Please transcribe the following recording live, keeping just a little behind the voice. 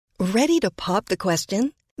Ready to pop the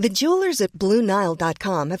question? The jewelers at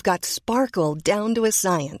BlueNile.com have got sparkle down to a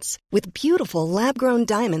science with beautiful lab-grown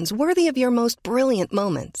diamonds worthy of your most brilliant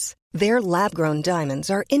moments. Their lab-grown diamonds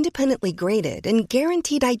are independently graded and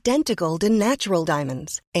guaranteed identical to natural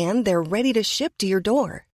diamonds, and they're ready to ship to your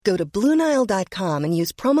door. Go to BlueNile.com and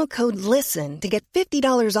use promo code LISTEN to get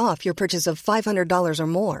 $50 off your purchase of $500 or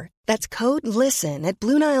more. That's code LISTEN at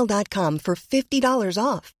BlueNile.com for $50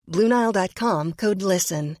 off. BlueNile.com, code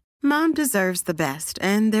LISTEN. Mom deserves the best,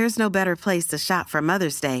 and there's no better place to shop for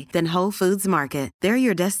Mother's Day than Whole Foods Market. They're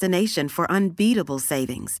your destination for unbeatable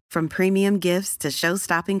savings, from premium gifts to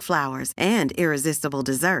show-stopping flowers and irresistible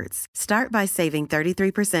desserts. Start by saving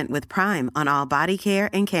 33% with Prime on all body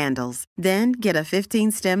care and candles. Then get a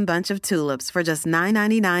 15-stem bunch of tulips for just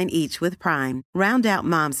 $9.99 each with Prime. Round out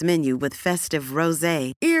Mom's menu with festive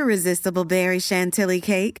rosé, irresistible berry chantilly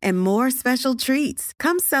cake, and more special treats.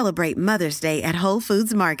 Come celebrate Mother's Day at Whole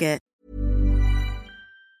Foods Market.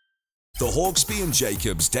 The Hawksby and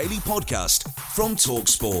Jacobs Daily Podcast from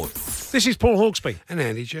TalkSport. This is Paul Hawksby. And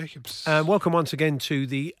Andy Jacobs. Welcome once again to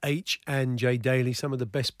the H&J Daily, some of the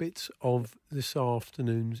best bits of this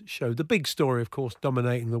afternoon's show. The big story, of course,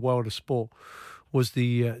 dominating the world of sport was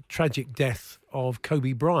the tragic death of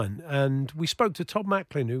Kobe Bryant. And we spoke to Todd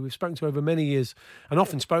Macklin, who we've spoken to over many years and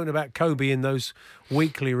often spoken about Kobe in those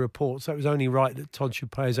weekly reports. That was only right that Todd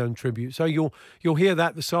should pay his own tribute. So you'll hear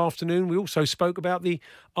that this afternoon. We also spoke about the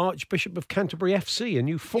Archbishop of Canterbury FC, a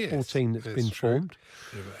new football team that's been formed.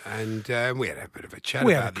 And we had a bit of a chat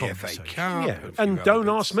about the FA Cup. Yeah. And Don't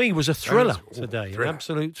Ask Me was a thriller today, an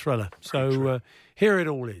absolute thriller. So here it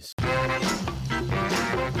all is.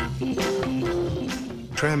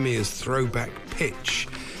 Tranmere's throwback pitch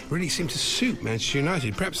really seemed to suit Manchester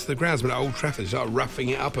United. Perhaps the groundsmen at Old Trafford start roughing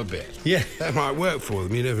it up a bit. Yeah. That might work for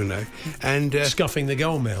them, you never know. And scuffing the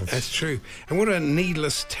goal mouths. That's true. And what a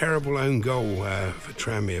needless, terrible own goal for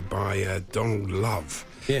Tranmere by Donald Love.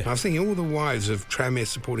 Yeah. I was thinking all the wives of Tranmere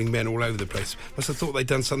supporting men all over the place must have thought they'd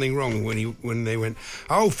done something wrong when they went,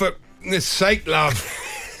 "Oh, for goodness sake, love."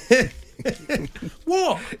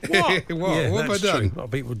 What? Yeah, what have I done? True. A lot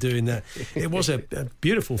of people doing that. It was a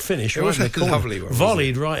beautiful finish. It was in a the corner. lovely one.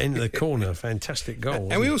 Volleyed right into the corner. Fantastic goal.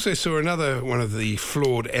 And we also saw another one of the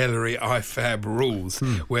flawed Ellery IFAB rules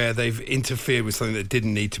where they've interfered with something that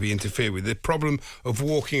didn't need to be interfered with. The problem of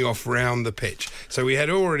walking off round the pitch. So we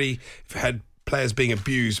had already had players being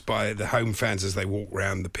abused by the home fans as they walk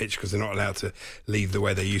round the pitch because they're not allowed to leave the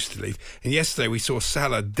way they used to leave. And yesterday we saw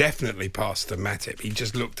Salah definitely pass to Matip. He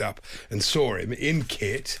just looked up and saw him in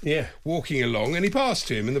kit, walking along, and he passed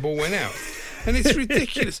to him and the ball went out. And it's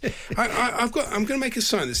ridiculous. I'm going to make a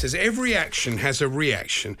sign that says every action has a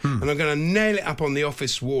reaction, and I'm going to nail it up on the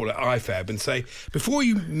office wall at IFAB and say, before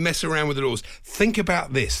you mess around with the laws, think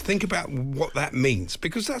about this. Think about what that means,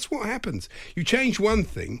 because that's what happens. You change one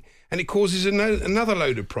thing, and it causes another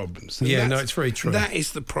load of problems. And it's very true. That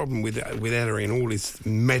is the problem with Ellery and all his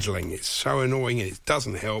meddling. It's so annoying and it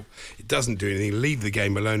doesn't help. It doesn't do anything. Leave the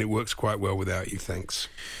game alone. It works quite well without you, thanks.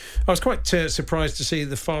 I was quite surprised to see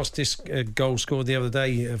the fastest goal scored the other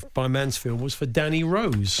day by Mansfield was for Danny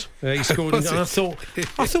Rose. He scored, and I thought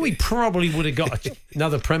he probably would have got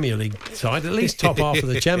another Premier League side, at least top half of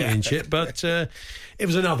the Championship. But it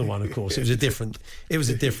was another one, of course. It was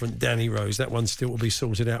a different Danny Rose. That one still will be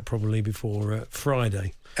sorted out probably before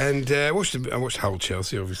Friday. And I watched Hull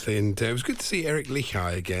Chelsea, obviously, and it was good to see Eric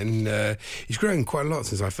Lichaj again. He's grown quite a lot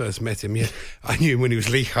since I first met him. Yeah, I knew him when he was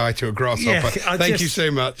Lichaj to a grasshopper. Thank you so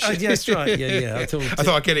much. That's right. Yeah. I thought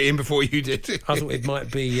I'd get it in before you did. I thought it might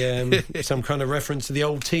be some kind of reference to the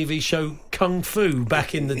old TV show Kung Fu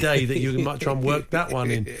back in the day that you might try and work that one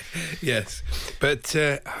in. Yes, but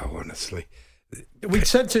honestly. We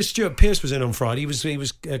said to Stuart Pearce was in on Friday. He was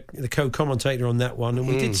the co-commentator on that one, and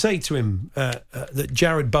we did say to him that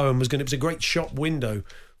Jared Bowen was going to. It was a great shop window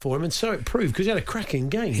for him, and so it proved because he had a cracking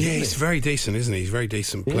game. Yeah, he's very decent, isn't he? He's a very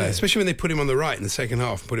decent player, especially when they put him on the right in the second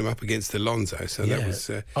half and put him up against Alonso. So that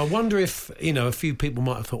was. I wonder if a few people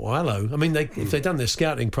might have thought, well, hello. I mean, if they'd done their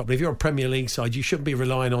scouting properly, if you're a Premier League side, you shouldn't be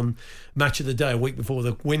relying on Match of the Day a week before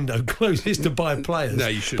the window closes to buy players. No,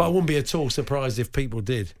 you shouldn't. But I wouldn't be at all surprised if people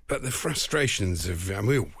did. But the frustrations of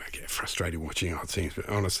we all get frustrated watching our teams, but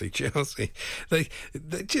honestly, Chelsea, they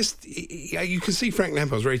just you can see Frank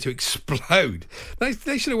Lampard's ready to explode.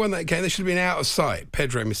 They should have won that game. They should have been out of sight.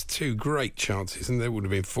 Pedro missed two great chances, and they would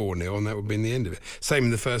have been 4-0, and that would have been the end of it. Same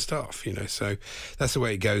in the first half, So that's the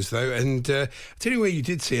way it goes, though. And I'll tell you where you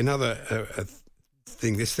did see another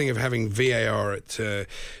thing. This thing of having VAR at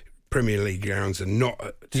Premier League grounds and not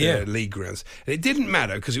at league grounds. And it didn't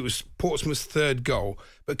matter because it was Portsmouth's third goal,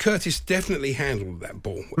 But Curtis definitely handled that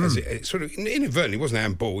ball as it sort of inadvertently wasn't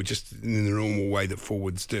handball, just in the normal way that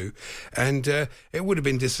forwards do, and it would have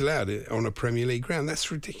been disallowed on a Premier League ground.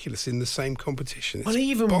 That's ridiculous in the same competition. Well,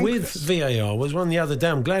 even bonkers. with VAR, was one the other day.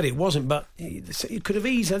 I'm glad it wasn't, but it could have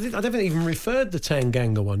easily. I don't think even referred the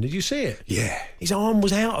Tanganga one. Did you see it? Yeah, his arm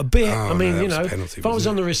was out a bit. Oh, I mean, no, you know, penalty, if I was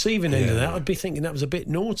on the receiving end of that, Yeah. I'd be thinking that was a bit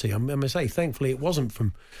naughty. I must say, thankfully, it wasn't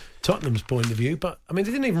from Tottenham's point of view. But I mean,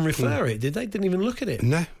 they didn't even refer it, did they? Didn't even look at it.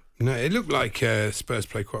 No, it looked like Spurs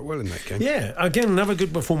played quite well in that game. Yeah, again, another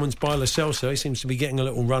good performance by Lo Celso. He seems to be getting a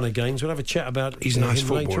little run again. So we'll have a chat about. He's a nice him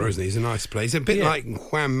footballer, later on. isn't he? He's a nice player. He's a bit like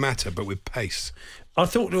Juan Mata, but with pace. I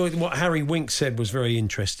thought what Harry Winks said was very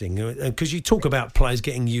interesting, because you talk about players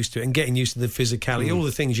getting used to it and getting used to the physicality, all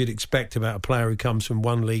the things you'd expect about a player who comes from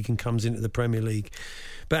one league and comes into the Premier League.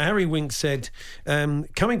 But Harry Winks said,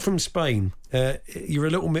 coming from Spain, you're a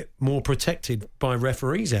little bit more protected by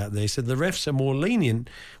referees out there. He said the refs are more lenient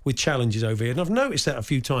with challenges over here. And I've noticed that a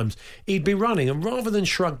few times. He'd be running, and rather than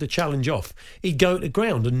shrug the challenge off, he'd go to the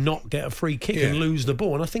ground and not get a free kick and lose the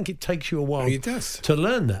ball. And I think it takes you a while to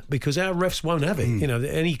learn that, because our refs won't have it. You know,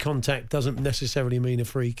 any contact doesn't necessarily mean a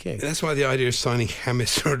free kick. That's why the idea of signing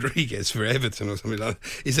James Rodriguez for Everton or something like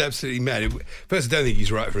that is absolutely mad. First, I don't think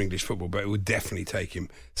he's right for English football, but it would definitely take him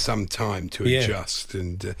some time to adjust.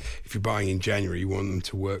 And if you're buying in January, you want them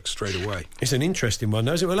to work straight away. It's an interesting one,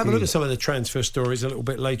 though. So we'll have a look at some of the transfer stories a little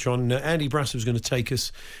bit later on. Andy Brassell's going to take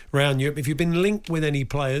us around Europe. If you've been linked with any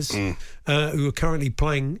players who are currently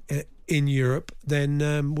playing in Europe, then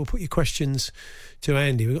we'll put your questions to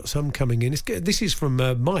Andy. We've got some coming in. This is from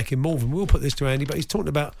Mike in Malvern. We'll put this to Andy, but he's talking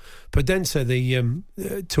about Podenza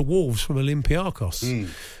to Wolves from Olympiacos.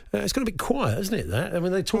 It's got a bit quiet, isn't it, that? I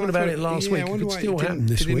mean, they were talking about it last week. It could still happen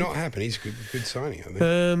this week. Did it not happen? He's a good signing, I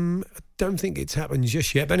think. I don't think it's happened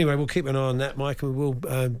just yet. But anyway, we'll keep an eye on that, Mike, and we'll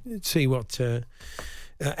see what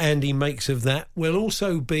Andy makes of that. We'll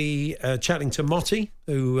also be chatting to Motti,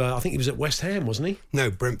 who I think he was at West Ham, wasn't he?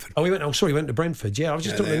 No, Brentford. Oh, he went to Brentford. Yeah, I was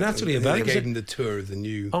just talking to Natalie about it. They gave him the tour of the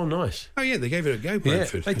new... Oh, nice. Oh, yeah, they gave it a go,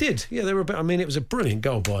 Brentford. Yeah, they did. Yeah, they were. I mean, it was a brilliant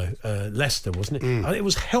goal by Leicester, wasn't it? And it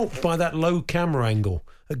was helped by that low camera angle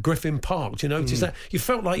at Griffin Park. Do you notice that? You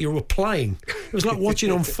felt like you were playing. It was like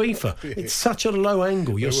watching on FIFA. It's such a low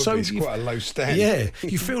angle. It's quite a low stand. Yeah,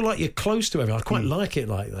 you feel like you're close to everyone. I quite like it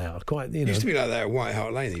like that. It used to be like that at White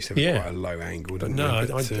Hart Lane. They used to have quite a low angle. But no,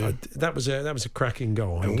 that was a cracking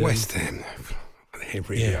goal. And West Ham, they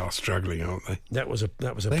really are struggling, aren't they? That was a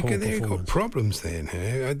poor performance. They've got problems there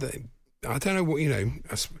now. I don't know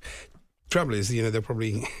what Trouble is, they'll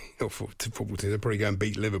probably football team. They'll probably go and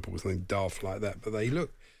beat Liverpool, something daft like that. But they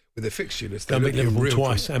look. With the fixture list, they beat Liverpool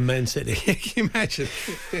twice and Man City. Can you imagine?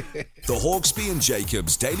 The Hawksbee and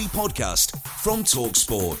Jacobs Daily Podcast from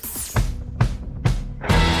TalkSport.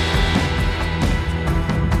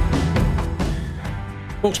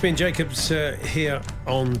 Hawksbee and Jacobs here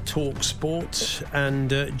on TalkSport,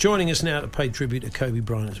 and joining us now to pay tribute to Kobe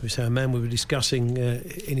Bryant, as we say, a man we were discussing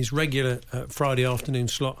in his regular Friday afternoon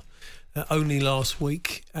slot only last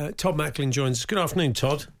week. Todd Macklin joins us. Good afternoon,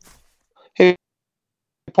 Todd. Hey,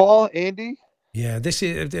 Paul, Andy. Yeah, this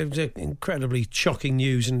is incredibly shocking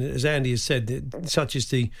news, and as Andy has said, such is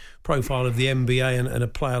the profile of the NBA and a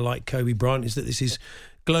player like Kobe Bryant, is that this is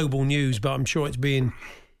global news, but I'm sure it's being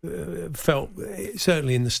felt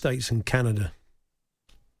certainly in the States and Canada.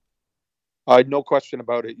 No question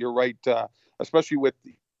about it. You're right, especially with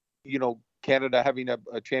Canada having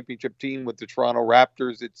a championship team with the Toronto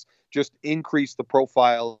Raptors. It's just increased the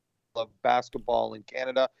profile of basketball in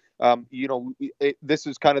Canada. This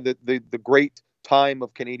is kind of the great time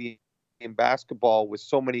of Canadian basketball, with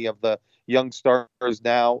so many of the young stars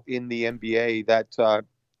now in the NBA that,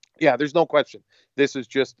 there's no question. This is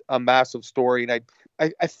just a massive story. And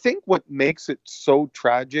I think what makes it so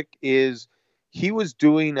tragic is he was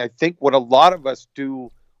doing, I think, what a lot of us do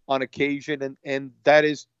on occasion, and that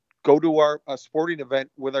is go to a sporting event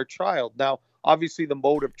with our child. Now, obviously, the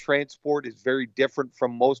mode of transport is very different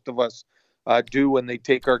from most of us do when they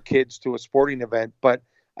take our kids to a sporting event. But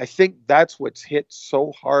I think that's what's hit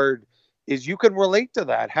so hard, is you can relate to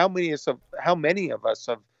that. How many of us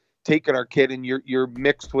have taken our kid, and you're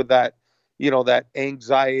mixed with that, that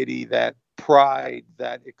anxiety, that pride,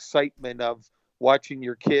 that excitement of watching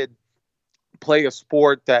your kid play a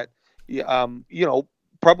sport that,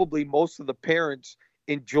 probably most of the parents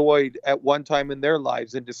enjoyed at one time in their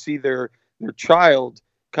lives, and to see their child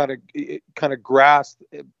kind of grasp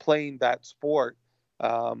playing that sport.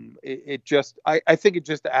 I think it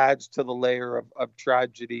just adds to the layer of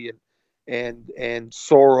tragedy and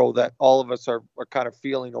sorrow that all of us are kind of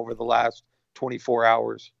feeling over the last 24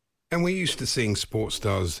 hours. And we're used to seeing sports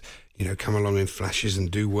stars, come along in flashes and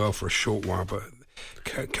do well for a short while, but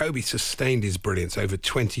Kobe sustained his brilliance over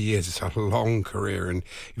 20 years. It's a long career, and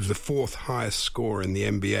he was the 4th highest scorer in the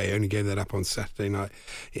NBA. Only gave that up on Saturday night.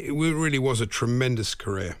 It really was a tremendous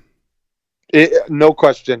career. No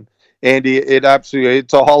question, Andy.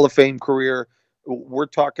 It's a Hall of Fame career. We're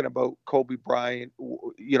talking about Kobe Bryant,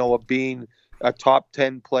 of being a top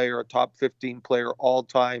 10 player, a top 15 player all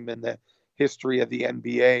time in the history of the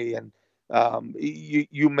NBA. And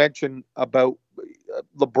you mentioned about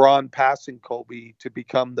LeBron passing Kobe to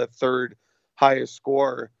become the 3rd highest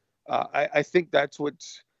scorer. I think that's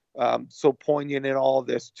what's so poignant in all of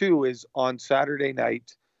this too, is on Saturday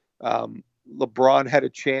night, LeBron had a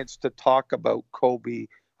chance to talk about Kobe,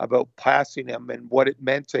 about passing him and what it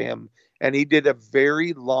meant to him. And he did a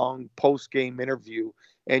very long post-game interview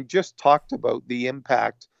and just talked about the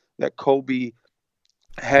impact that Kobe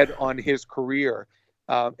had on his career.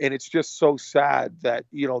 And it's just so sad that,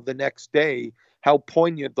 the next day, how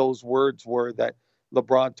poignant those words were that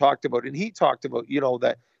LeBron talked about. And he talked about,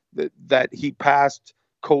 that he passed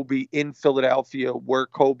Kobe in Philadelphia, where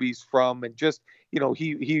Kobe's from. And just,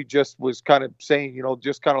 he just was kind of saying,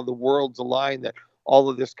 just kind of the worlds aligned that all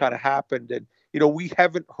of this kind of happened. And, we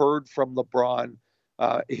haven't heard from LeBron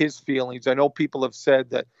his feelings. I know people have said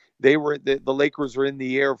that the Lakers were in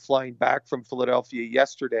the air flying back from Philadelphia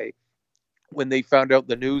yesterday when they found out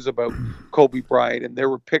the news about Kobe Bryant, and there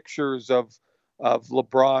were pictures of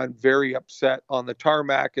LeBron very upset on the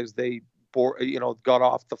tarmac as they got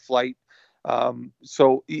off the flight.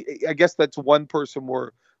 So I guess that's one person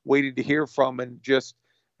we're waiting to hear from, and just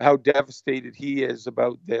how devastated he is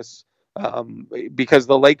about this. Because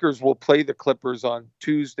the Lakers will play the Clippers on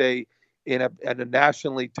Tuesday in a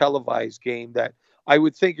nationally televised game that I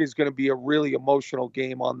would think is going to be a really emotional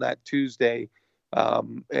game on that Tuesday,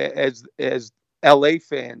 as LA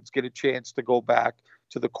fans get a chance to go back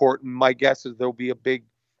to the court. And my guess is there'll be a big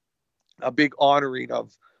honoring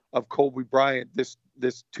of Kobe Bryant this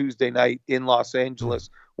Tuesday night in Los Angeles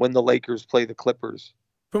when the Lakers play the Clippers.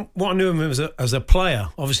 From what I knew of him as a player,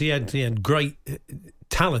 obviously he had great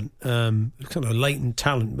talent, kind of latent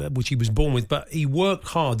talent, which he was born with, but he worked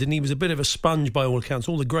hard, didn't he? He was a bit of a sponge by all accounts.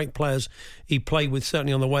 All the great players he played with,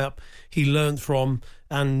 certainly on the way up, he learned from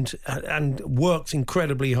and worked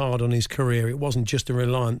incredibly hard on his career. It wasn't just a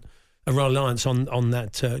reliance on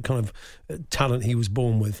that kind of talent he was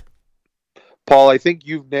born with. Paul, I think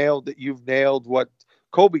you've nailed what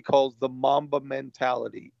Kobe calls the Mamba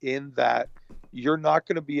mentality, in that you're not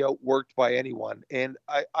going to be outworked by anyone. And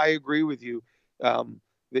I agree with you.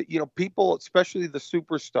 That, people, especially the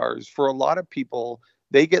superstars, for a lot of people,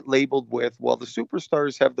 they get labeled with, well, the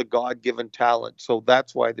superstars have the God-given talent, so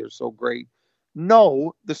that's why they're so great.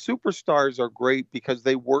 No, the superstars are great because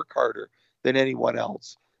they work harder than anyone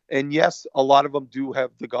else. And yes, a lot of them do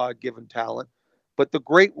have the God-given talent, but the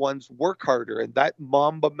great ones work harder. And that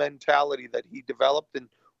Mamba mentality that he developed and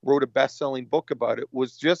wrote a best-selling book about it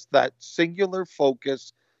was just that singular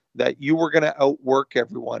focus that you were going to outwork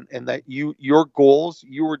everyone, and that you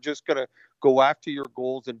were just going to go after your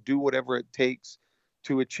goals and do whatever it takes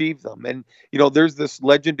to achieve them. And, there's this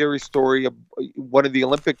legendary story of one of the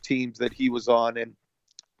Olympic teams that he was on, and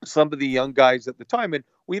some of the young guys at the time. And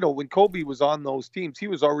when Kobe was on those teams, he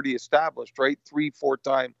was already established, right? 3-4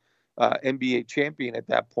 time NBA champion at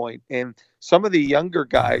that point. And some of the younger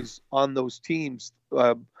guys on those teams,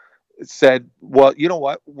 said, well, you know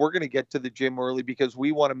what, we're going to get to the gym early because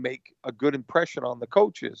we want to make a good impression on the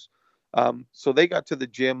coaches. So they got to the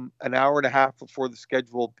gym an hour and a half before the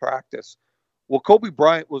scheduled practice. Well, Kobe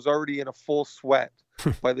Bryant was already in a full sweat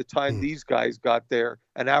by the time these guys got there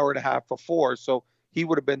an hour and a half before. So he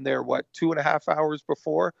would have been there, 2.5 hours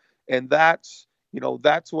before? And that's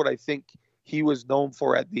what I think he was known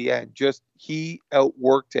for at the end. Just he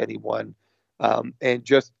outworked anyone, and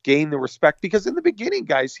just gained the respect, because in the beginning,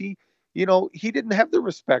 guys, he didn't have the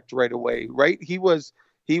respect right away, right? He was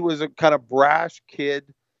a kind of brash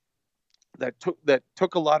kid that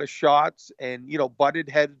took a lot of shots and, butted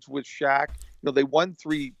heads with Shaq. They won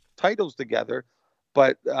 3 titles together,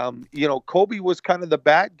 but, Kobe was kind of the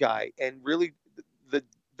bad guy, and really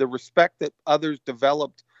the respect that others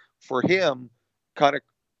developed for him kind of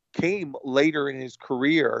came later in his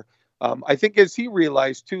career. I think as he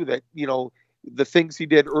realized too that, the things he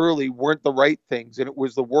did early weren't the right things, and it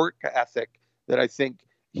was the work ethic that I think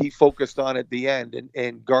he focused on at the end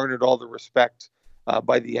and garnered all the respect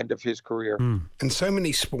by the end of his career. And so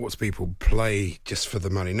many sports people play just for the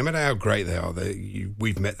money, no matter how great they are.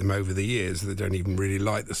 We've met them over the years that don't even really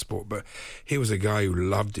like the sport, but he was a guy who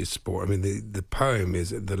loved his sport. I mean, the poem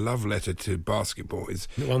is the love letter to basketball is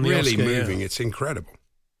really Oscar, moving. Yeah. It's incredible.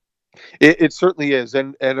 It certainly is,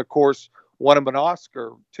 and of course won him an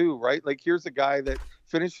Oscar too, right? Like, here's a guy that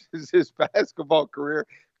finishes his basketball career,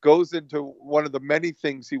 goes into one of the many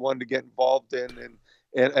things he wanted to get involved in, and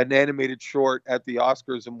an animated short at the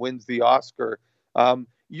Oscars, and wins the Oscar.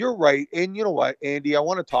 You're right, and you know what, Andy, I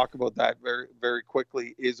want to talk about that very, very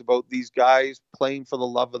quickly. Is about these guys playing for the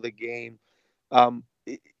love of the game.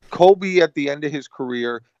 Kobe, at the end of his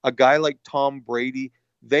career, a guy like Tom Brady,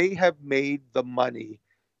 they have made the money.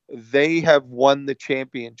 They have won the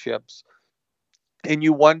championships. And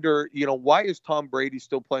you wonder, why is Tom Brady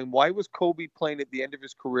still playing? Why was Kobe playing at the end of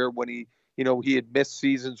his career when he had missed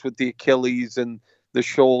seasons with the Achilles and the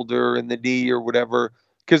shoulder and the knee or whatever?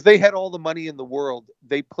 Because they had all the money in the world.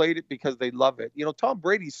 They played it because they love it. Tom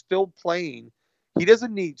Brady's still playing. He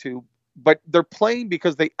doesn't need to, but they're playing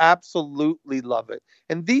because they absolutely love it.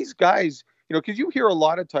 And these guys, because you hear a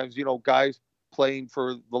lot of times, guys playing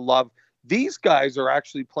for the love. These guys are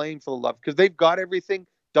actually playing for the love because they've got everything,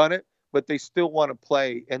 done it, but they still want to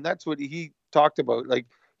play. And that's what he talked about. Like,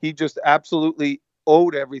 he just absolutely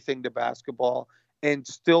owed everything to basketball and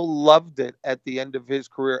still loved it at the end of his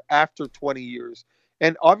career after 20 years.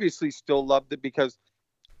 And obviously still loved it because,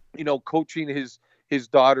 coaching his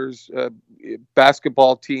daughter's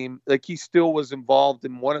basketball team, like, he still was involved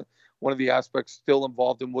in one of the aspects still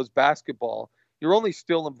involved in was basketball. You're only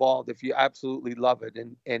still involved if you absolutely love it.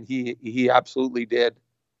 And he absolutely did.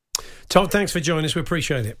 Tom, thanks for joining us. We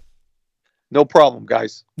appreciate it. No problem,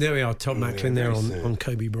 guys. There we are, Tom Macklin there on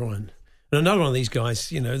Kobe Bryant. And another one of these guys,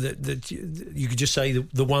 that you could just say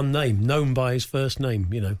the one name, known by his first name,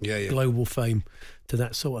 global fame to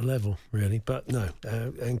that sort of level, really. But no,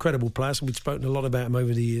 incredible player. We've spoken a lot about him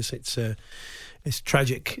over the years. It's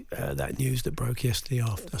tragic, that news that broke yesterday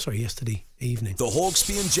evening. The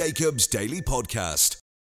Hawksbee and Jacobs Daily Podcast.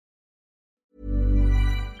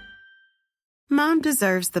 Mom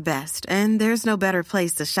deserves the best, and there's no better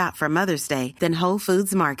place to shop for Mother's Day than Whole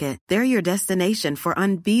Foods Market. They're your destination for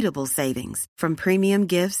unbeatable savings, from premium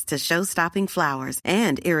gifts to show-stopping flowers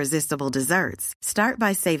and irresistible desserts. Start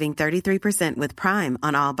by saving 33% with Prime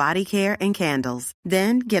on all body care and candles.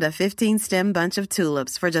 Then get a 15-stem bunch of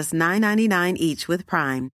tulips for just $9.99 each with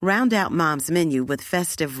Prime. Round out Mom's menu with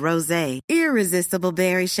festive rosé, irresistible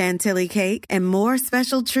berry chantilly cake, and more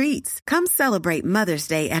special treats. Come celebrate Mother's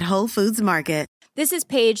Day at Whole Foods Market. This is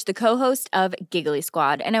Paige, the co-host of Giggly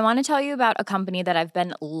Squad, and I want to tell you about a company that I've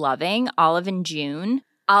been loving, Olive & June.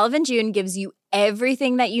 Olive & June gives you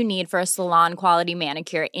everything that you need for a salon-quality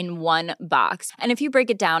manicure in one box. And if you break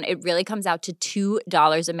it down, it really comes out to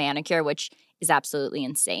 $2 a manicure, which is absolutely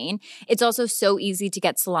insane. It's also so easy to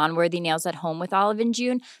get salon-worthy nails at home with Olive &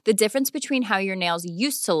 June. The difference between how your nails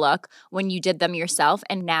used to look when you did them yourself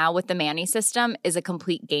and now with the Mani system is a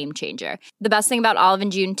complete game changer. The best thing about Olive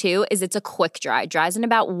 & June, too, is it's a quick dry. Dries in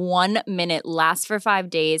about 1 minute, lasts for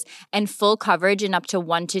 5 days, and full coverage in up to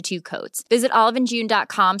 1 to 2 coats. Visit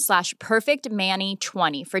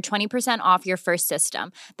oliveandjune.com/perfectmani20 for 20% off your first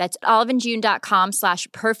system. That's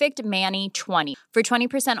oliveandjune.com/perfectmani20 for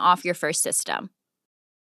 20% off your first system.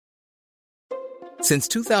 Since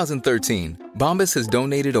 2013, Bombas has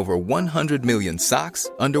donated over 100 million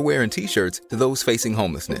socks, underwear, and T-shirts to those facing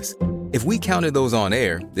homelessness. If we counted those on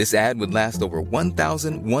air, this ad would last over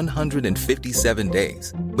 1,157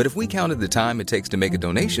 days. But if we counted the time it takes to make a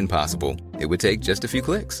donation possible, it would take just a few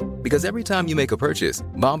clicks. Because every time you make a purchase,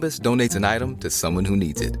 Bombas donates an item to someone who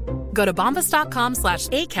needs it. Go to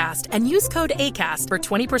bombas.com/ACAST and use code ACAST for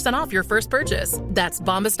 20% off your first purchase. That's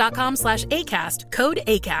bombas.com/ACAST, code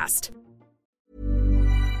ACAST.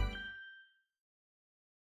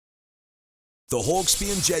 The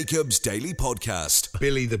Hawksbee and Jacobs Daily Podcast.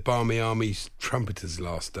 Billy the Barmy Army's trumpeter's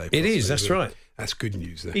last day. It is, that's right. That's good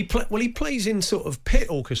news. He plays in sort of pit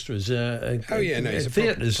orchestras, he's a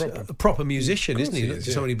theatres, a proper musician, isn't he?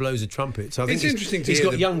 Somebody blows a trumpet. So I think it's interesting to he's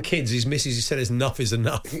hear got young kids. His missus, he said, enough is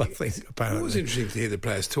enough, I think, apparently. It was interesting to hear the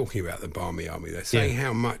players talking about the Barmy Army. They're saying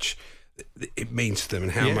how much it means to them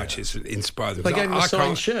and how much it's inspired them. They gave him a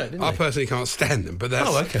signed shirt, didn't they? I personally can't stand them, but that's...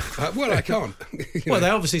 Oh, okay. I can't. Well, they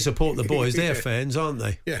obviously support the boys. They're fans, aren't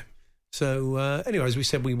they? Yeah. So, anyway, as we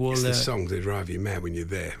said, we will... It's the songs that drive you mad when you're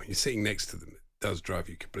there. When you're sitting next to them, it does drive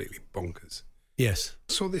you completely bonkers. Yes.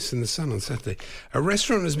 I saw this in The Sun on Saturday. A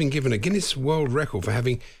restaurant has been given a Guinness World Record for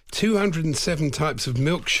having 207 types of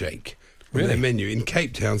milkshake on their menu in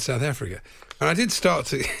Cape Town, South Africa. And I did start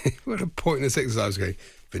to... What a pointless exercise going...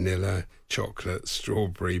 Vanilla, chocolate,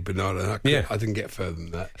 strawberry, banana. I didn't get further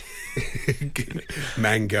than that.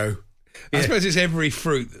 Mango. I suppose it's every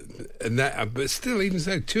fruit and that, but still, even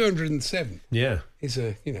so, 207. Yeah, is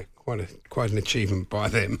quite an achievement by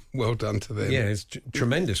them. Well done to them. Yeah, it's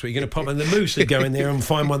tremendous. We're going to pop in the Moose would go in there and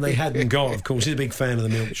find one they hadn't got. Of course, he's a big fan of the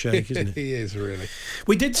milkshake, isn't he? He is, really.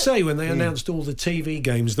 We did say when they announced all the TV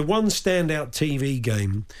games, the one standout TV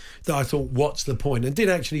game that I thought, what's the point? And did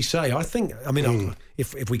actually say,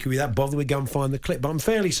 if we could be that bothered, we'd go and find the clip. But I'm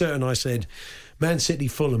fairly certain I said, Man City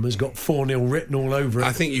Fulham has got 4-0 written all over it.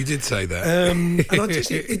 I think you did say that. And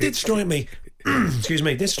it did strike me, excuse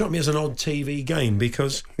me, it did strike me as an odd TV game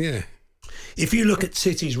because... Yeah. If you look at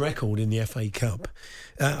City's record in the FA Cup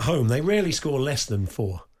at home, they rarely score less than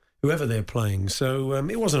 4, whoever they're playing. So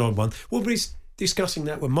it was an odd one. We'll be discussing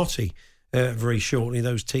that with Motti very shortly,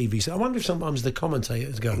 those TVs. I wonder if sometimes the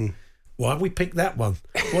commentators go, why have we picked that one?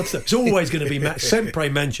 What's that? It's always going to be Sempre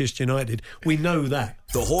Manchester United. We know that.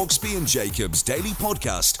 The Hawksbee and Jacobs Daily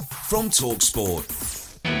Podcast from TalkSport.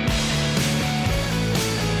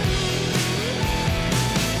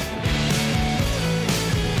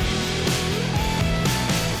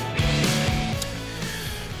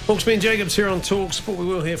 Hawksbee and Jacobs here on TalkSport. We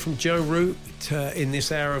will hear from Joe Root in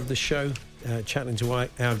this hour of the show, chatting to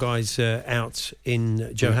our guys out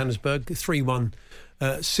in Johannesburg. 3-1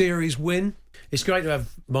 series win. It's great to have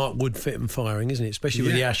Mark Wood fit and firing, isn't it? Especially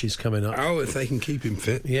with the Ashes coming up. Oh, if they can keep him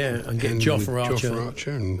fit. Yeah, and get Jofra Archer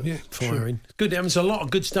and firing. Sure. Good. There's a lot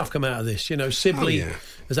of good stuff come out of this. You know, Sibley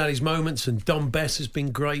has had his moments, and Don Bess has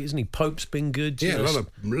been great, isn't he? Pope's been good. Yeah, a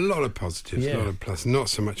lot of positives, a lot of plus. Not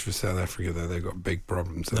so much for South Africa, though. They've got big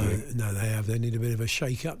problems. No, they have. They need a bit of a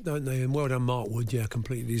shake-up, don't they? And well done, Mark Wood. Yeah,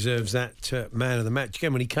 completely deserves that man of the match.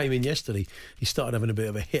 Again, when he came in yesterday, he started having a bit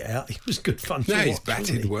of a hit out. He was good fun to watch. He's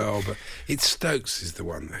batted well, but it's Stokes is the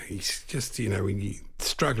one. He's just, when you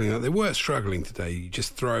struggling. They were struggling today. You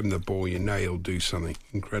just throw him the ball, you know he'll do something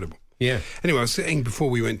incredible. Yeah. Anyway, I was saying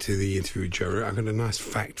before we went to the interview with Joe, I got a nice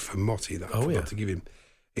fact for Motti that I forgot to give him.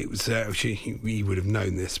 It was, we would have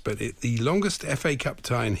known this, but the longest FA Cup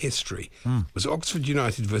tie in history was Oxford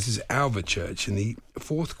United versus Alvechurch in the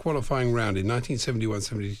fourth qualifying round in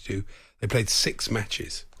 1971-72. They played 6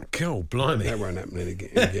 matches. Cool, blimey. That won't happen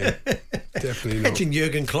again. Definitely not. Imagine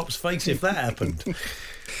Jurgen Klopp's face if that happened.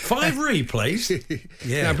 5 replays.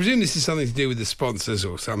 Yeah. Now, I presume this is something to do with the sponsors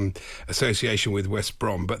or some association with West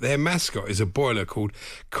Brom, but their mascot is a boiler called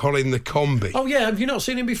Colin the Combi. Oh, yeah. Have you not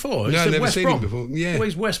seen him before? No, I've never seen him before. Yeah. Well,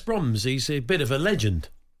 he's West Brom's. He's a bit of a legend.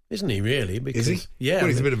 Isn't he, really? Because, is he? Yeah. Well,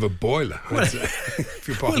 he's a bit of a boiler.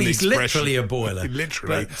 He's literally a boiler.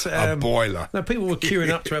 Literally a boiler. Now, people were queuing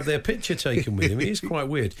up to have their picture taken with him. It is quite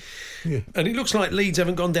weird. Yeah. And it looks like Leeds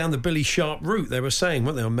haven't gone down the Billy Sharp route. They were saying,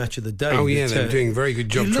 weren't they, on Match of the Day? Oh, yeah, they're doing a very good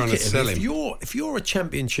job trying to sell him. If you're a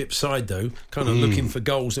championship side, though, kind of looking for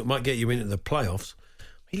goals that might get you into the playoffs,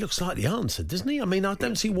 he looks like the answer, doesn't he? I mean, I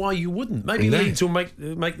don't see why you wouldn't. Maybe Leeds will make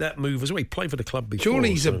that move as well. He played for the club before.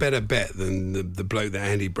 Surely he's a better bet than the bloke that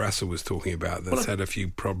Andy Brassel was talking about that's had a few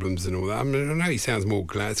problems and all that. I mean, I know he sounds more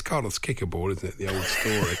glad. It's Carlos Kickerball, isn't it? The old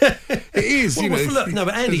story. It is,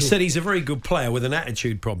 but Andy said he's a very good player with an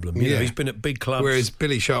attitude problem. You know, he's been at big clubs. Whereas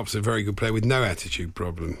Billy Sharp's a very good player with no attitude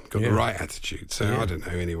problem. Got the right attitude. So I don't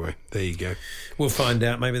know. Anyway, there you go. We'll find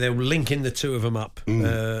out. Maybe they'll link in the two of them up.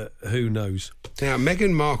 Who knows? Now,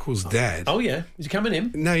 Meghan Markle's dad. Oh, yeah. Is he coming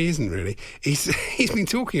in? No, he isn't really. He's been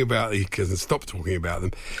talking about, he hasn't stopped talking about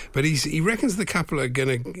them, but he reckons the couple are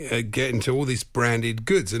going to get into all these branded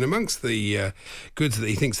goods, and amongst the goods that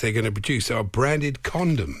he thinks they're going to produce are branded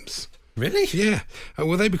condoms. Really? Yeah.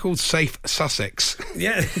 Will they be called Safe Sussex?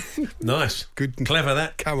 Yeah. Nice. Good. Clever,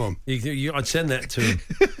 that. Come on. I'd send that to him.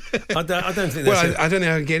 I don't think that's... Well, I don't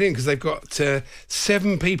know how to get in because they've got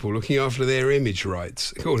 7 people looking after their image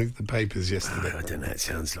rights, according to the papers yesterday. I don't know.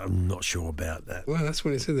 I'm not sure about that. Well, that's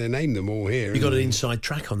what it said. They named them all here. You've got an inside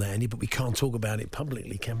track on that, Andy, but we can't talk about it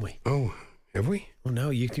publicly, can we? Oh, have we? Well, no,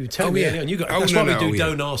 you tell me. Yeah. That's why we do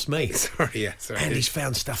Don't Ask Me. Sorry. Andy's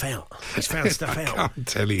found stuff out. He's found stuff out. I can't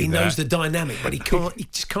tell you He knows the dynamic, but he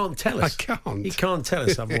just can't tell us. I can't. He can't tell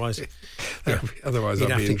us, otherwise. Otherwise,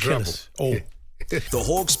 I'll be in trouble. The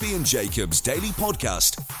Hawksbee and Jacobs Daily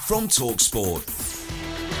Podcast from TalkSport.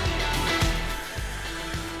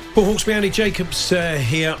 Well, Hawksbee, Andy Jacobs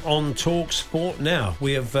here on TalkSport now.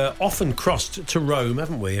 We have often crossed to Rome,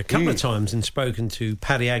 haven't we? A couple of times and spoken to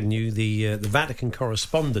Paddy Agnew, the Vatican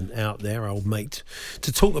correspondent out there, old mate,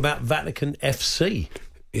 to talk about Vatican FC.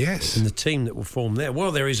 Yes. And the team that will form there.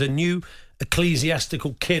 Well, there is a new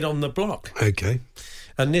ecclesiastical kid on the block. Okay.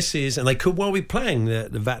 And they could well be playing the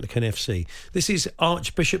Vatican FC. This is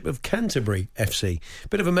Archbishop of Canterbury FC.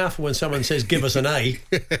 Bit of a mouthful when someone says, give us an A.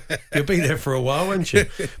 You'll be there for a while, won't you?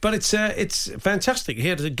 But it's fantastic.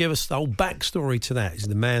 Here to give us the whole backstory to that is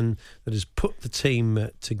the man that has put the team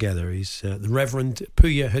together. He's the Reverend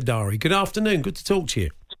Puya Hadari. Good afternoon. Good to talk to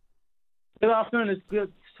you. Good afternoon. It's good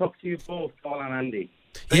to talk to you both, Paul and Andy.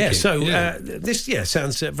 This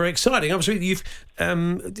sounds very exciting. Obviously, you've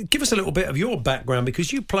give us a little bit of your background,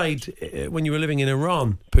 because you played when you were living in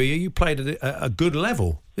Iran, Puya. You played at a good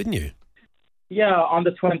level, didn't you? Yeah, under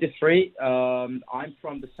 23. I'm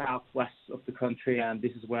from the southwest of the country, and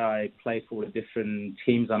this is where I played for the different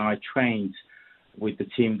teams, and I trained with the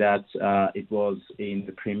team that it was in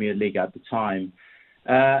the Premier League at the time.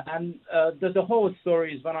 The whole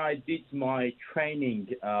story is when I did my training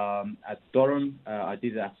at Durham. I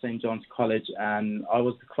did it at St. John's College, and I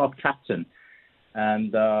was the club captain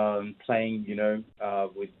and playing,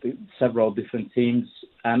 with several different teams.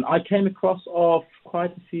 And I came across of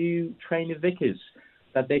quite a few trainer vicars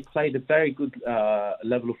that they played a very good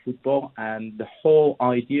level of football, and the whole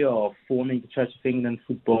idea of forming the Church of England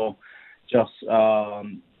football just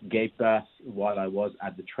gave birth while I was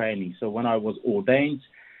at the training. So when I was ordained,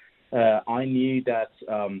 I knew that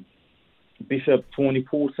Bishop Tony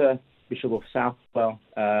Porter, Bishop of Southwell,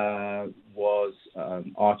 was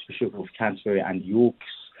Archbishop of Canterbury and York's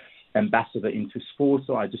ambassador into sport.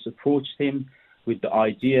 So I just approached him with the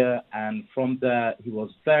idea, and from there he was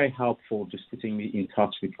very helpful, just putting me in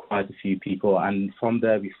touch with quite a few people, and from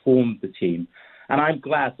there we formed the team. And I'm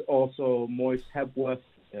glad also Maurice Hepworth,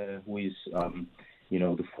 who is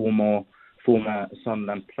the former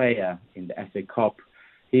Sunderland player in the FA Cup,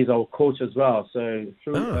 he's our coach as well. So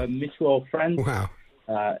through a mutual friend,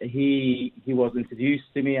 he was introduced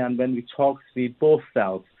to me, and when we talked, we both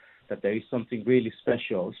felt that there is something really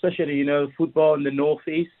special, especially football in the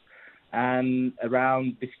northeast and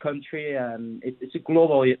around this country, and it's a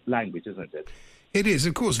global language, isn't it? It is.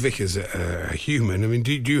 Of course, vicars are human. I mean,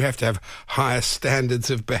 do you have to have higher standards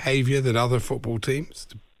of behaviour than other football teams?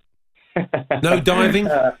 No diving?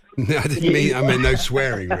 No, I meant no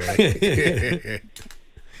swearing, really.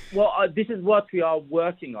 Well, this is what we are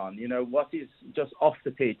working on. What is just off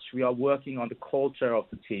the pitch. We are working on the culture of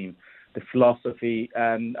the team, the philosophy,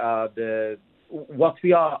 and what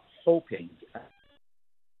we are hoping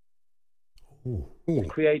to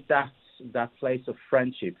create that place of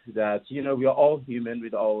friendship, that we are all human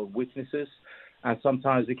with our weaknesses, and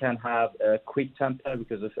sometimes we can have a quick temper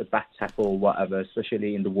because of a back tackle or whatever,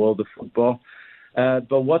 especially in the world of football.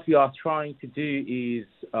 But what we are trying to do is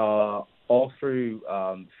all through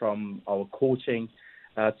from our coaching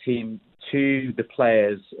team to the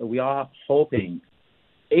players, we are hoping,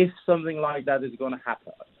 if something like that is going to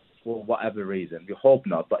happen for whatever reason, we hope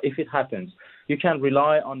not, but if it happens, you can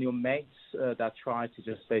rely on your mates that try to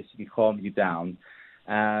just basically calm you down.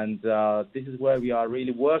 And this is where we are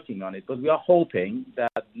really working on it. But we are hoping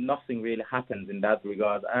that nothing really happens in that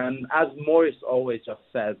regard. And as Maurice always just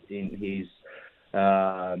says in his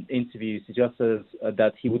interviews, he just says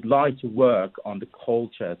that he would like to work on the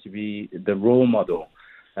culture, to be the role model,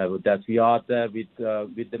 that we are there with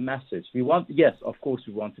the message. We want, yes, of course,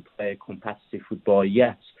 we want to play competitive football.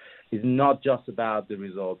 Yes, it's not just about the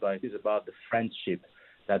result, but it is about the friendship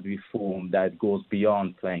that we form that goes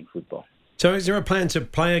beyond playing football. So is there a plan to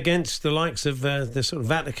play against the likes of the sort of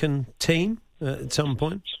Vatican team at some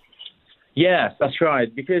point? Yes, that's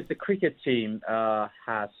right, because the cricket team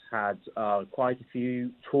has had quite a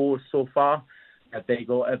few tours so far. They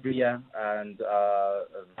go every year, and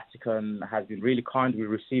Vatican has been really kind with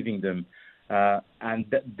receiving them. And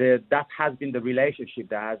that has been the relationship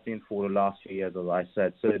that has been for the last few years, as I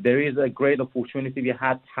said. So there is a great opportunity. We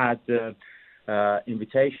had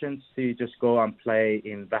invitations to just go and play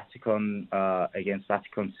in Vatican against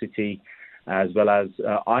Vatican City, as well as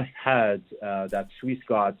I heard that Swiss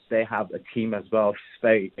Guards, they have a team as well, which is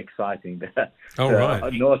very exciting.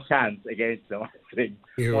 Right. No chance against them, I think.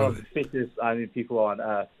 You're One of the fittest people on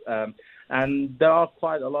earth. And there are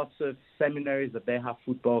quite a lot of seminaries that they have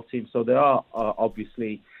football teams, so there are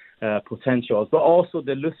obviously potentials. But also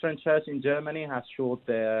the Lutheran Church in Germany has showed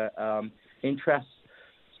their interest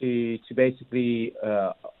to basically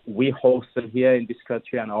we host them here in this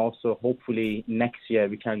country, and also hopefully next year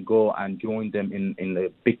we can go and join them in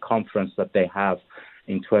the big conference that they have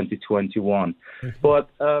in 2021. Mm-hmm. But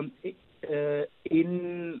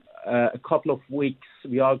in a couple of weeks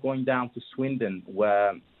we are going down to Swindon,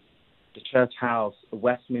 where the Church House,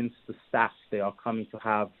 Westminster staff, they are coming to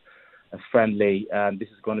have a friendly, and this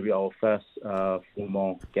is going to be our first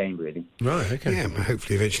formal game, really. Right, okay. Yeah,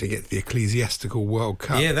 hopefully eventually get the Ecclesiastical World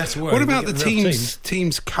Cup. Yeah, that's what about the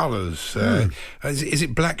team's colours? Is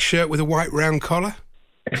it black shirt with a white round collar?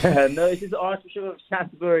 No, it is the Archbishop of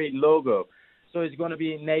Canterbury logo. So it's going to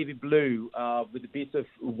be navy blue with a bit of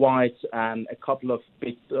white and a couple of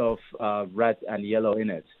bits of red and yellow in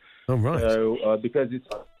it. Oh, right. So because it's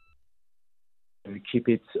we keep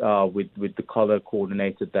it with the color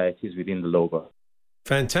coordinated that it is within the logo.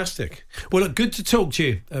 Fantastic. Well, look, good to talk to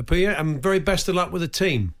you, Pia, and very best of luck with the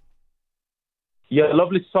team. Yeah,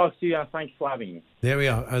 lovely to talk to you, and thanks for having me. There we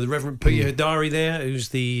are, the Reverend Pia Hadari there, who's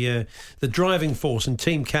the driving force and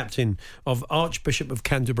team captain of Archbishop of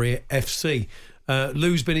Canterbury FC.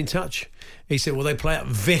 Lou's been in touch. He said, well, they play at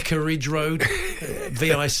Vicarage Road,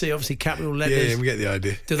 VIC, obviously capital letters. Yeah, we get the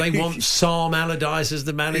idea. Do they want Sam Allardyce as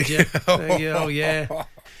the manager? Oh, yeah.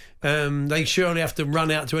 They surely have to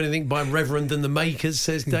run out to anything by Reverend and the Makers,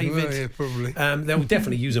 says David. Well, yeah, probably. They'll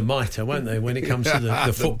definitely use a mitre, won't they, when it comes to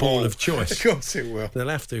the football ball of choice? Of course it will. They'll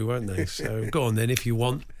have to, won't they? So go on then, if you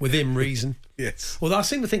want, within reason. Yes. Well, I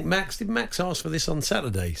seem to think did Max ask for this on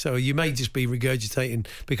Saturday? So you may just be regurgitating,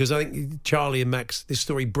 because I think Charlie and Max, this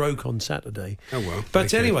story broke on Saturday. Oh, well.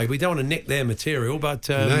 But anyway, we don't want to nick their material, but...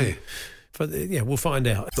 No. We'll find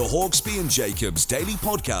out. The Hawksbee and Jacobs Daily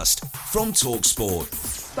Podcast from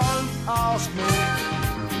TalkSport. Don't ask me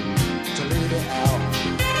to leave it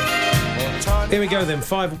out. Here we go then.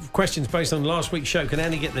 5 questions based on last week's show. Can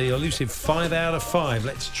Andy get the elusive 5 out of 5?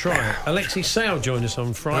 Let's try it. Alexis Sale joined us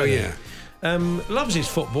on Friday. Oh, yeah. Loves his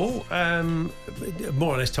football.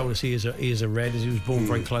 More or less told us he is a Red, as he was born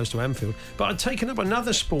very close to Anfield. But I'd taken up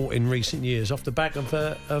another sport in recent years off the back of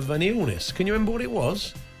an illness. Can you remember what it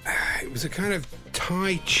was? It was a kind of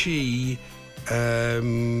Tai Chi,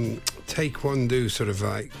 Taekwondo sort of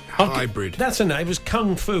like hybrid. That's a name. It was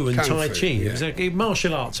Kung Fu and Tai Chi. Yeah. It was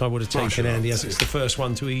martial arts I would have taken, Andy, as it's the first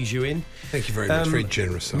one to ease you in. Thank you very much. Very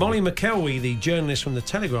generous. Molly McKelwey, the journalist from The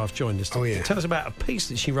Telegraph, joined us to tell us about a piece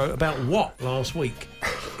that she wrote about what last week?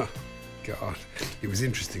 God, it was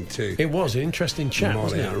interesting too. It was an interesting chat, Molly,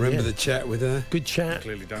 wasn't it? I remember the chat with her. Good chat.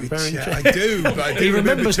 Clearly don't. Very Good chat. I do, but I do he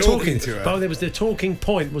remember talking to her. But there was the talking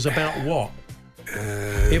point was about what?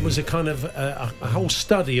 It was a kind of a whole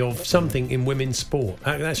study of something in women's sport.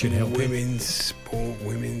 That should help. Women's sport,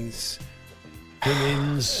 women's.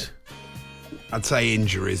 I'd say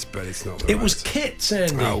injuries, but it's not. It was kit,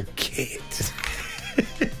 Sandy. Oh, kit.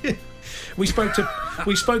 We spoke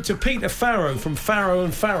to Peter Farrow from Farrow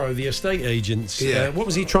and Farrow, the estate agents. Yeah. What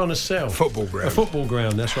was he trying to sell? Football ground. A football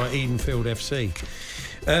ground. That's right. Edenfield FC.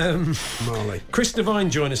 Marley. Chris Devine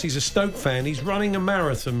joined us. He's a Stoke fan. He's running a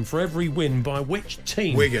marathon for every win by which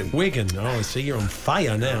team? Wigan. Oh, I see. You're on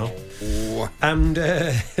fire now. Oh. And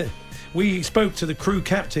we spoke to the crew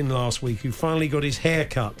captain last week, who finally got his hair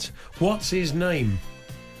cut. What's his name?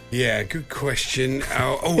 Yeah, good question.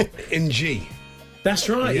 NG. That's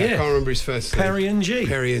right, yeah. I can't remember his first name. Perry NG.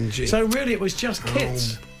 Perry NG. So really it was just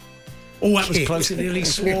Kits. Oh, that was close. He nearly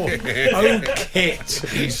swore. Oh, Kit,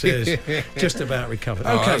 he says. Just about recovered.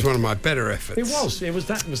 Okay. That was one of my my better efforts. It was.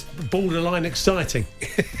 That was borderline exciting.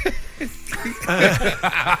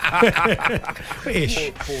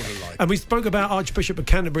 Ish. Borderline. And we spoke about Archbishop of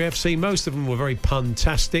Canterbury FC. Most of them were very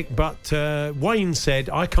puntastic, but Wayne said,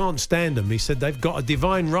 I can't stand them. He said they've got a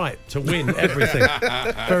divine right to win everything.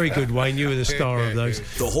 Very good, Wayne. You were the star of those.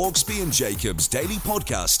 The Hawksbee and Jacobs Daily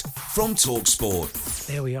Podcast from TalkSport.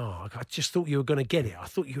 There we are. I just thought you were going to get it. I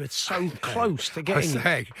thought you were so close to getting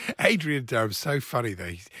it. Adrian Durham's so funny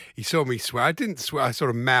though. He saw me swear. I didn't swear. I sort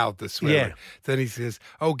of mouthed the swear. Yeah. Then he says,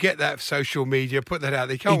 "Oh, get that social media. Put that out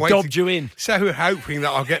there." He dobbed you in. So hoping that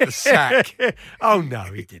I'll get the sack. Oh no,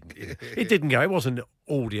 he didn't. It didn't go. It wasn't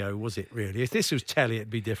audio, was it? Really? If this was telly, it'd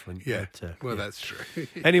be different. Yeah. But, well, that's true.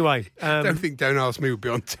 Anyway, don't think Don't Ask Me would be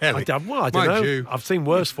on telly. I don't Mind know. You. I've seen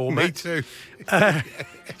worse formats. Me too.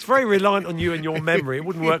 It's very reliant on you and your memory. It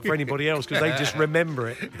wouldn't work for anybody else because they just remember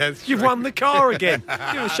it. That's You've true. won the car again.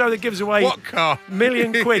 You're a show that gives away What car? £1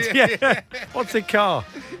 million. Yeah. What's a car?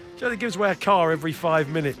 Show that gives away a car every 5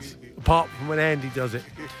 minutes. Apart from when Andy does it.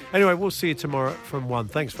 Anyway, we'll see you tomorrow from 1.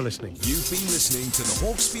 Thanks for listening. You've been listening to the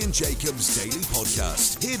Hawksbee and Jacobs Daily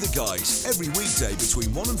Podcast. Hear the guys every weekday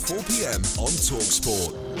between 1 and 4 p.m. on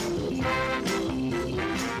TalkSport.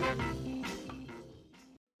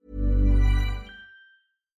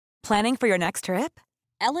 Planning for your next trip?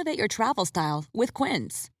 Elevate your travel style with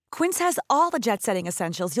Quince. Quince has all the jet-setting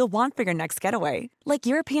essentials you'll want for your next getaway, like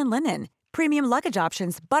European linen, premium luggage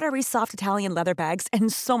options, buttery soft Italian leather bags,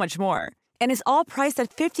 and so much more. And is all priced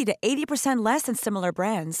at 50 to 80% less than similar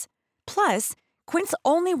brands. Plus, Quince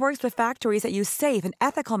only works with factories that use safe and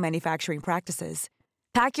ethical manufacturing practices.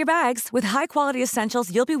 Pack your bags with high-quality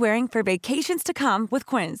essentials you'll be wearing for vacations to come with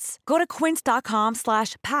Quince. Go to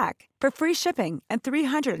quince.com/pack for free shipping and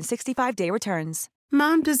 365-day returns.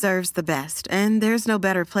 Mom deserves the best, and there's no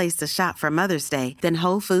better place to shop for Mother's Day than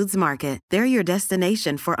Whole Foods Market. They're your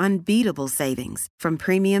destination for unbeatable savings, from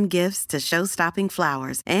premium gifts to show-stopping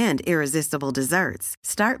flowers and irresistible desserts.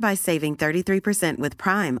 Start by saving 33% with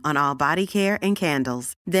Prime on all body care and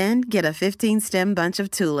candles. Then get a 15-stem bunch of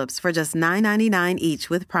tulips for just $9.99 each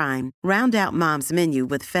with Prime. Round out Mom's menu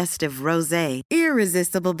with festive rosé,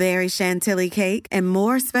 irresistible berry chantilly cake, and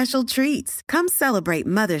more special treats. Come celebrate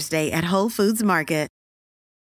Mother's Day at Whole Foods Market.